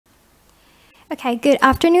Okay, good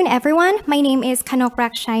afternoon, everyone. My name is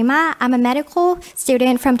Kanokrak Chaima. I'm a medical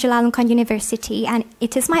student from Chulalongkorn University, and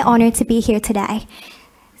it is my honor to be here today.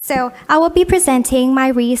 So I will be presenting my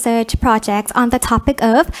research project on the topic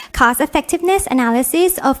of cost-effectiveness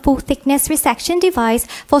analysis of full-thickness resection device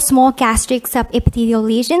for small gastric subepithelial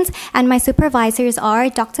lesions, and my supervisors are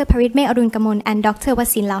Dr. Paritme Arunkamon and Dr.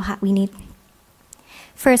 Wasin Lauhat-Winit.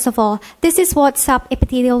 First of all, this is what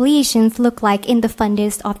subepithelial lesions look like in the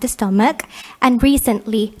fundus of the stomach, and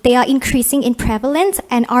recently they are increasing in prevalence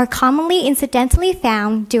and are commonly incidentally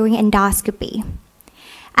found during endoscopy.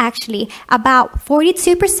 Actually, about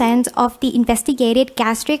 42% of the investigated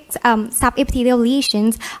gastric subepithelial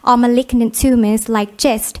lesions are malignant tumors like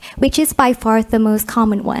GIST, which is by far the most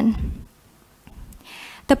common one.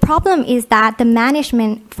 The problem is that the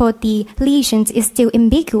management for the lesions is still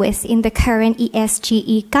ambiguous in the current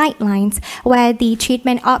ESGE guidelines, where the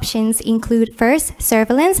treatment options include first,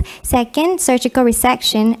 surveillance, second, surgical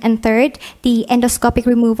resection, and third, the endoscopic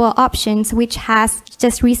removal options, which has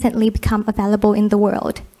just recently become available in the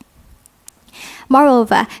world.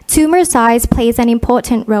 Moreover, tumor size plays an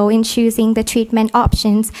important role in choosing the treatment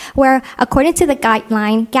options, where, according to the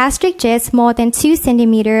guideline, gastric GIST more than 2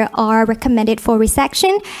 cm are recommended for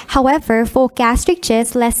resection. However, for gastric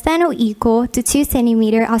GIST less than or equal to 2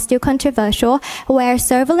 cm are still controversial, where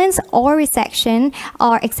surveillance or resection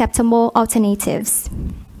are acceptable alternatives.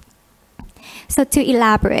 So to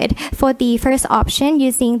elaborate, for the first option,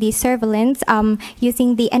 using the surveillance,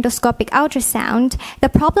 using the endoscopic ultrasound, the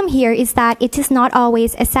problem here is that it is not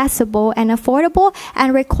always accessible and affordable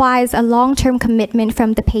and requires a long-term commitment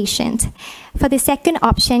from the patient. For the second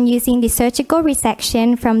option, using the surgical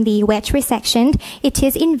resection from the wedge resection, it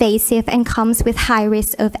is invasive and comes with high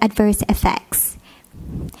risk of adverse effects.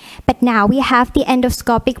 But now we have the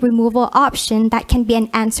endoscopic removal option that can be an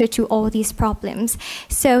answer to all these problems.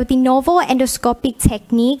 So the novel endoscopic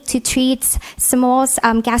technique to treat small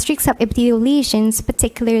gastric subepithelial lesions,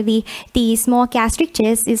 particularly the small gastric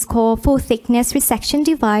GIST, is called full thickness resection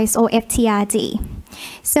device, or FTRD.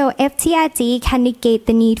 So FTRD can negate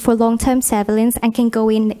the need for long-term surveillance and can go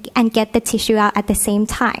in and get the tissue out at the same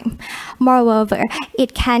time. Moreover,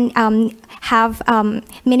 it can have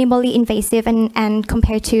minimally invasive and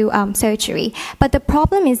compared to surgery. But the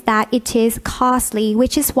problem is that it is costly,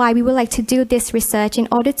 which is why we would like to do this research in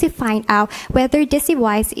order to find out whether this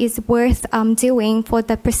device is worth doing for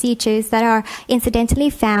the procedures that are incidentally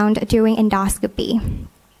found during endoscopy.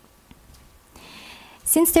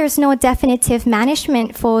 Since there's no definitive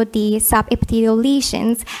management for the subepithelial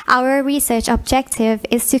lesions, our research objective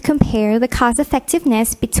is to compare the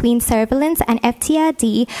cost-effectiveness between surveillance and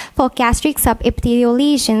FTRD for gastric subepithelial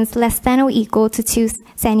lesions less than or equal to 2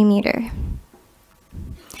 cm.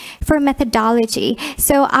 For methodology,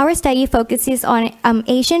 so our study focuses on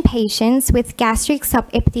Asian patients with gastric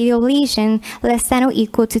subepithelial lesion less than or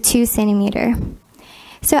equal to 2 cm.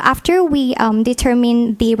 So after we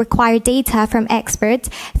determine the required data from experts,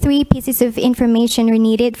 3 pieces of information are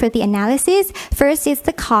needed for the analysis. First is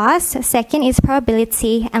the cost, second is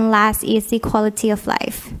probability, and last is the quality of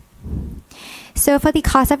life. So for the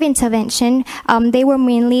cost of intervention, they were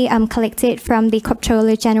mainly collected from the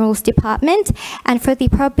Comptroller General's Department, and for the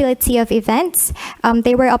probability of events,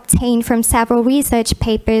 they were obtained from several research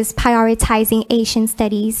papers prioritizing Asian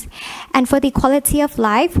studies. And for the quality of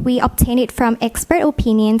life, we obtained it from expert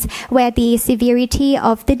opinions where the severity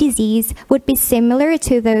of the disease would be similar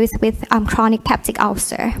to those with chronic peptic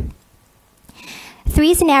ulcer.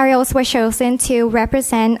 3 scenarios were chosen to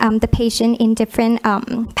represent the patient in different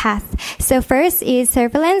paths. So first is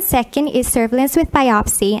surveillance, second is surveillance with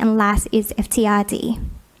biopsy, and last is FTRD.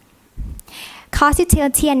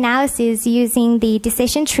 Cost-utility analysis using the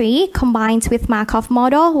decision tree combined with Markov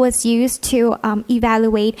model was used to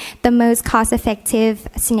evaluate the most cost-effective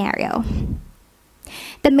scenario.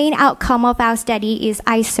 The main outcome of our study is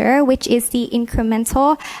ICER, which is the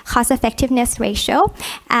incremental cost-effectiveness ratio.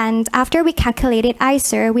 And after we calculated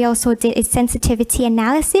ICER, we also did a sensitivity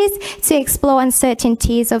analysis to explore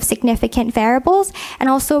uncertainties of significant variables. And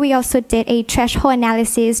also we also did a threshold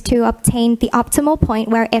analysis to obtain the optimal point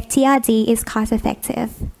where FTRD is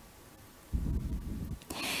cost-effective.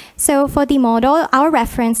 So for the model, our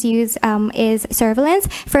reference use is surveillance.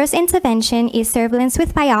 First intervention is surveillance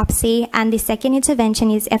with biopsy, and the second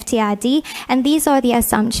intervention is FTRD, and these are the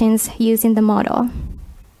assumptions used in the model.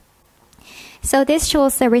 So this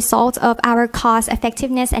shows the result of our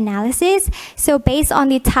cost-effectiveness analysis. So based on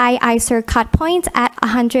the Thai ICER cut point at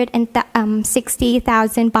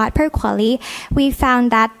 160,000 baht per quali, we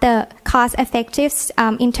found that the cost-effective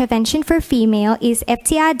intervention for female is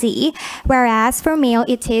FTRD, whereas for male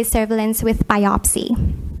it is surveillance with biopsy.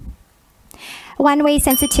 One-way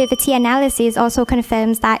sensitivity analysis also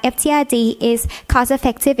confirms that FTID is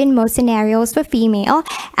cost-effective in most scenarios for female,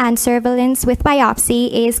 and surveillance with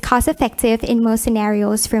biopsy is cost-effective in most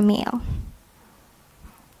scenarios for male.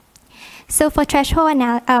 So for threshold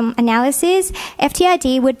analysis,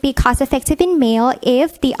 FTID would be cost-effective in male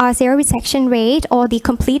if the R0 resection rate or the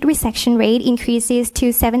complete resection rate increases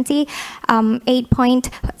to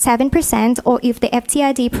 78.7%, or if the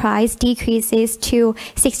FTID price decreases to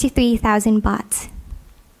 63,000 baht.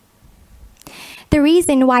 The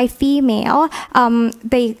reason why female,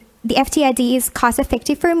 the FTID is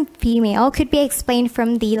cost-effective for female could be explained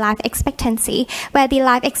from the life expectancy, where the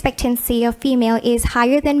life expectancy of female is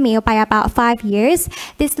higher than male by about 5 years.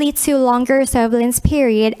 This leads to longer surveillance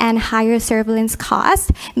period and higher surveillance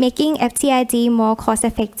costs, making FTID more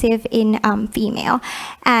cost-effective in female.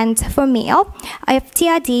 And for male,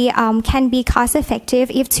 FTID can be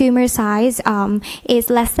cost-effective if tumor size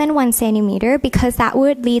is less than 1 centimeter, because that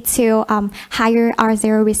would lead to higher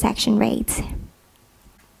R0 resection rate.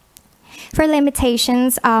 For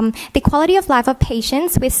limitations, the quality of life of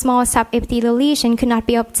patients with small subepithelial lesion could not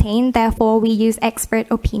be obtained, therefore we use expert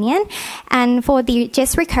opinion. And for the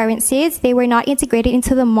GIST recurrences, they were not integrated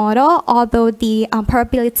into the model, although the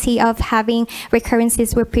probability of having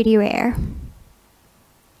recurrences were pretty rare.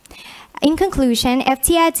 In conclusion,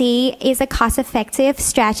 FTID is a cost-effective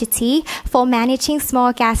strategy for managing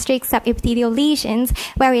small gastric subepithelial lesions,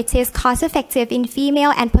 where it is cost-effective in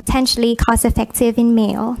female and potentially cost-effective in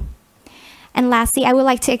male. And lastly, I would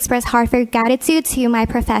like to express heartfelt gratitude to my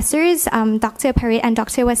professors, Dr. Parit and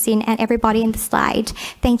Dr. Wasin, and everybody in the slide.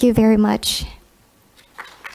 Thank you very much.